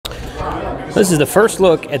This is the first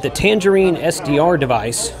look at the Tangerine SDR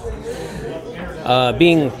device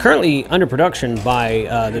being currently under production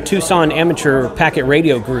by the Tucson Amateur Packet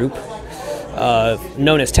Radio Group,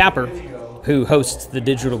 known as TAPR, who hosts the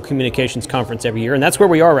Digital Communications Conference every year. And that's where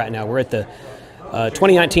we are right now. We're at the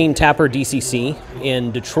 2019 TAPR DCC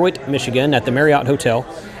in Detroit, Michigan at the Marriott Hotel.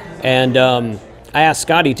 And I asked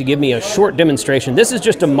Scotty to give me a short demonstration. This is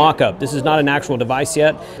just a mock-up. This is not an actual device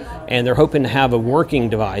yet. And they're hoping to have a working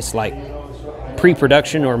device, like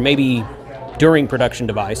pre-production or maybe during production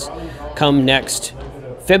device, come next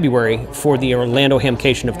February for the Orlando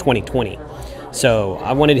Hamcation of 2020. So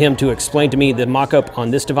I wanted him to explain to me the mock-up on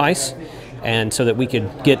this device, and so that we could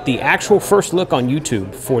get the actual first look on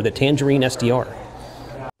YouTube for the Tangerine SDR.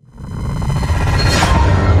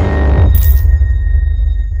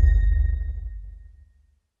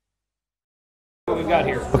 What we've got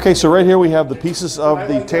here. Okay, so right here we have the pieces of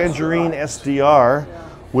the Tangerine SDR,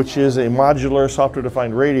 which is a modular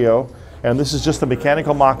software-defined radio. And this is just a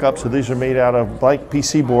mechanical mock-up, so these are made out of blank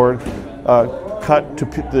PC board, cut to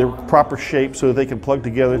the proper shape so they can plug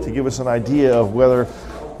together to give us an idea of whether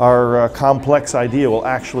our complex idea will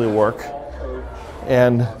actually work.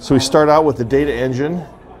 And so we start out with the data engine.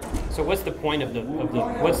 So what's the point of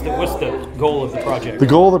what's the goal of the project? The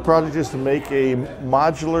goal of the project is to make a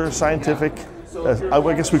modular scientific, I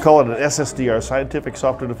guess we call it an SSDR, scientific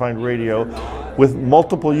software-defined radio, with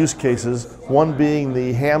multiple use cases. One being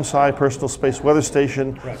the HAMSI personal space weather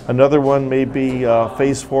station. Right. Another one may be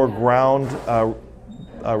phase 4 ground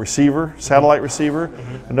receiver, satellite receiver.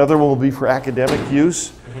 Mm-hmm. Another one will be for academic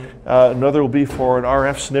use. Mm-hmm. Another will be for an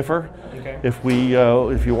RF sniffer. Okay.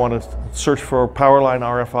 If you want to search for power line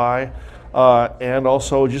RFI, and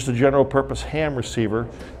also just a general purpose ham receiver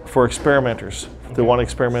for experimenters that want to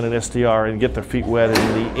experiment in SDR and get their feet wet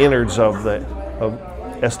in the innards of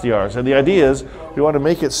SDRs. And the idea is we want to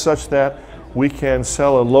make it such that we can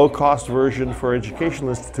sell a low-cost version for educational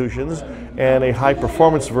institutions and a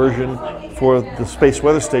high-performance version for the space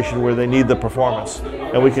weather station where they need the performance.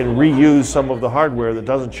 And we can reuse some of the hardware that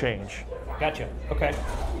doesn't change. Gotcha. Okay.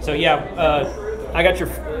 So yeah, I got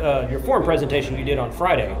your forum presentation you did on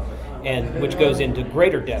Friday, and which goes into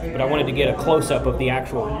greater depth, but I wanted to get a close-up of the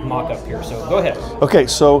actual mock-up here, so go ahead. Okay,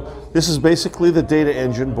 so this is basically the data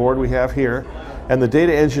engine board we have here, and the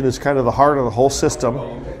data engine is kind of the heart of the whole system.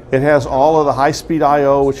 It has all of the high-speed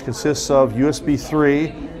I/O, which consists of USB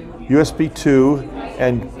 3, USB 2,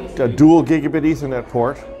 and a dual gigabit Ethernet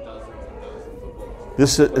port.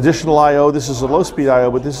 This additional I/O, this is a low-speed I/O,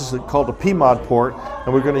 but this is called a PMOD port,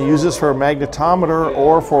 and we're going to use this for a magnetometer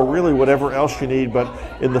or for really whatever else you need. But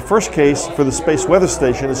in the first case, for the space weather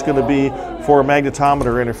station, it's going to be for a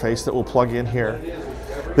magnetometer interface that we'll plug in here.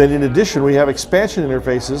 Then in addition, we have expansion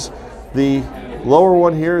interfaces. The lower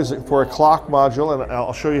one here is for a clock module, and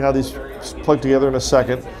I'll show you how these plug together in a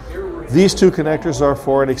second. These two connectors are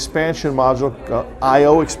for an expansion module,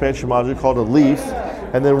 I/O expansion module called a leaf.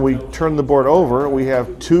 And then we turn the board over, we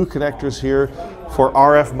have two connectors here for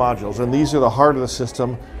RF modules. And these are the heart of the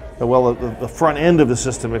system, well, the front end of the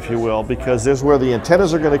system, if you will, because there's where the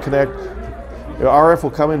antennas are going to connect. The RF will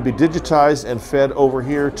come in, be digitized, and fed over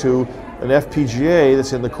here to an FPGA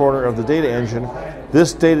that's in the corner of the data engine.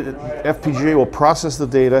 This data FPGA will process the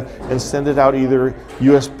data and send it out either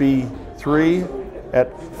USB 3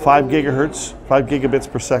 at 5 gigahertz, 5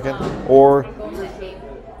 gigabits per second, or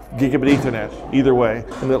gigabit Ethernet, either way.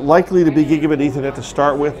 And it's likely to be gigabit Ethernet to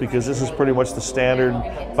start with, because this is pretty much the standard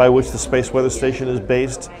by which the space weather station is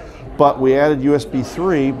based. But we added USB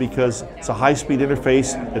 3 because it's a high-speed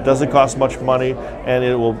interface, it doesn't cost much money, and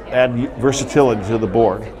it will add versatility to the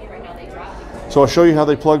board. So I'll show you how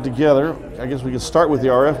they plug together. I guess we can start with the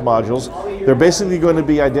RF modules. They're basically going to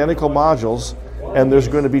be identical modules, and there's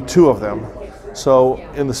going to be two of them. So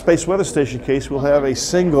in the space weather station case, we'll have a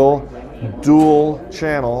single dual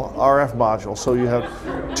channel RF module. So you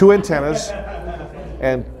have two antennas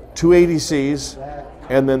and two ADCs,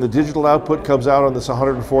 and then the digital output comes out on this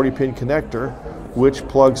 140 pin connector, which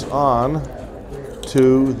plugs on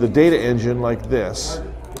to the data engine like this.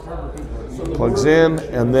 Plugs in,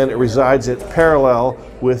 and then it resides at parallel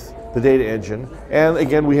with the data engine. And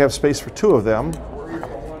again, we have space for two of them.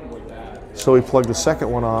 So we plug the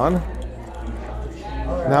second one on.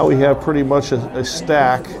 Now we have pretty much a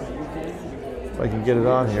stack. If I can get it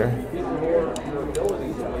on here.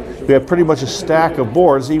 We have pretty much a stack of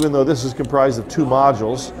boards, even though this is comprised of two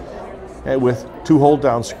modules and with two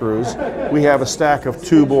hold-down screws. We have a stack of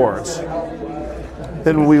two boards.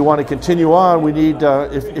 Then when we want to continue on, we need,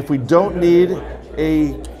 if we don't need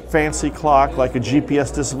a fancy clock like a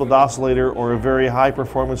GPS disciplined oscillator or a very high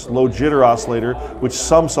performance low jitter oscillator, which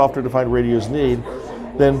some software defined radios need,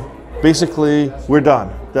 then basically we're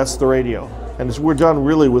done. That's the radio. And we're done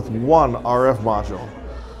really with one RF module.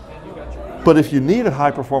 But if you need a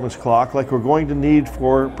high performance clock, like we're going to need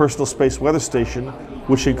for personal space weather station,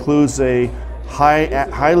 which includes a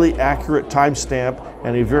highly accurate timestamp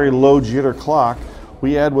and a very low jitter clock,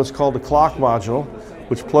 we add what's called a clock module,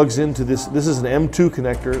 which plugs into this. This is an M2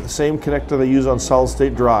 connector, the same connector they use on solid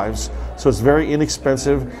state drives. So it's very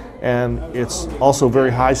inexpensive and it's also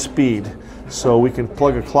very high speed. So we can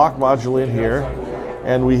plug a clock module in here,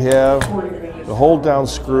 and we have the hold down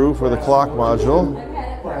screw for the clock module.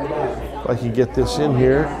 If I can get this in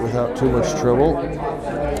here without too much trouble.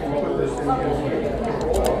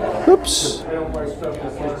 Oops.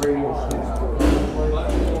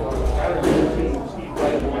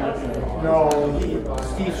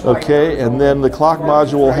 Okay, and then the clock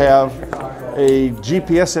module will have a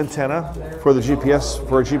GPS antenna for the GPS,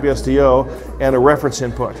 for a GPS DO, and a reference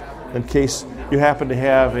input in case you happen to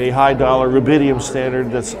have a high dollar rubidium standard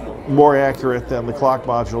that's more accurate than the clock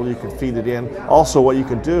module. You can feed it in. Also, what you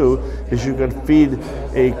can do is you can feed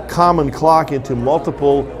a common clock into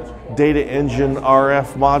multiple data engine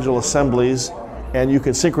RF module assemblies, and you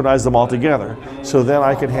can synchronize them all together. So then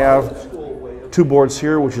I can have two boards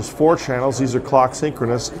here, which is 4 channels. These are clock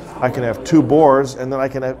synchronous. I can have 2 boards, and then I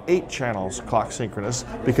can have 8 channels clock synchronous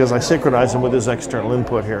because I synchronize them with this external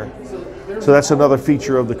input here. So that's another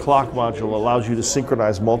feature of the clock module. Allows you to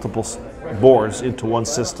synchronize multiple boards into one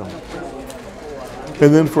system.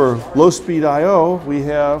 And then for low speed I/O, we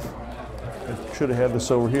have, I should have had this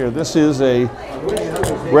over here. This is a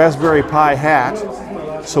Raspberry Pi hat.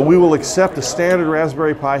 So we will accept a standard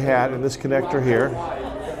Raspberry Pi hat in this connector here.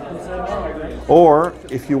 Or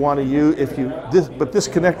if you want to use, but this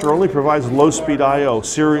connector only provides low-speed I/O,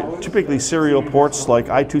 typically serial ports like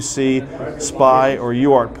I2C, SPI, or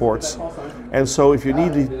UART ports. And so if you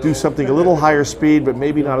need to do something a little higher speed, but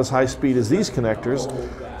maybe not as high speed as these connectors,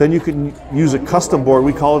 then you can use a custom board.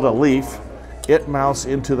 We call it a leaf. It mounts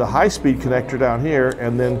into the high-speed connector down here,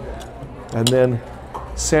 and then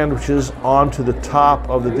sandwiches onto the top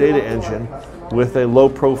of the data engine with a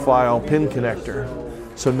low-profile pin connector.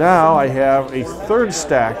 So now I have a third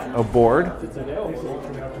stack of board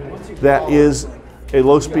that is a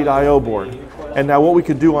low-speed I/O board. And now what we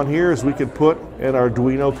could do on here is we could put an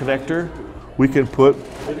Arduino connector, we could put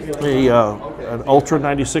an Ultra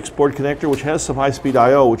 96 board connector, which has some high-speed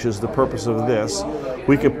I/O, which is the purpose of this.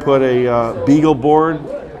 We could put a Beagle board,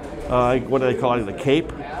 what do they call it, the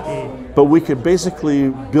Cape? But we could basically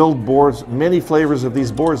build boards, many flavors of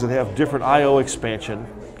these boards that have different I/O expansion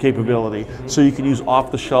capability, so you can use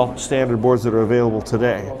off-the-shelf standard boards that are available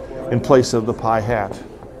today in place of the Pi hat.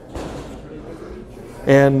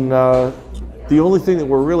 And the only thing that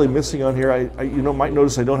we're really missing on here, you might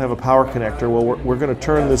notice I don't have a power connector. Well, we're going to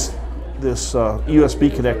turn this USB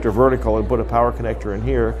connector vertical and put a power connector in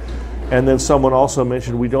here. And then someone also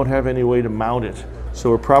mentioned we don't have any way to mount it. So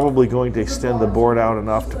we're probably going to extend the board out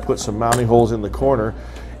enough to put some mounting holes in the corner.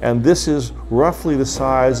 And this is roughly the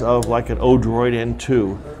size of like an Odroid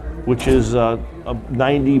N2, which is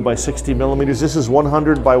 90 by 60 millimeters. This is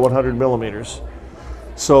 100 by 100 millimeters.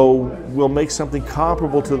 So we'll make something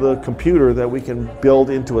comparable to the computer that we can build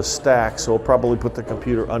into a stack. So we'll probably put the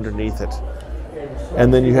computer underneath it.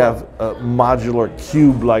 And then you have a modular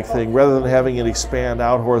cube-like thing. Rather than having it expand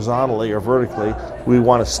out horizontally or vertically, we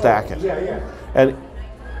want to stack it. And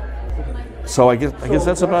so I guess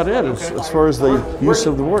that's about it as far as the use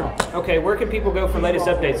of the board. Okay, where can people go for latest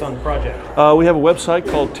updates on the project? We have a website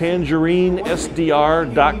called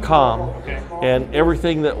TangerineSDR.com. Okay. And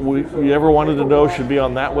everything that we ever wanted to know should be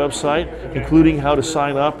on that website, including how to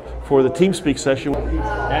sign up for the TeamSpeak session.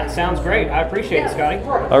 That sounds great. I appreciate it, Scotty.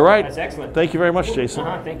 All right. That's excellent. Thank you very much, Jason.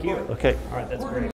 Thank you. Okay. All right, that's great.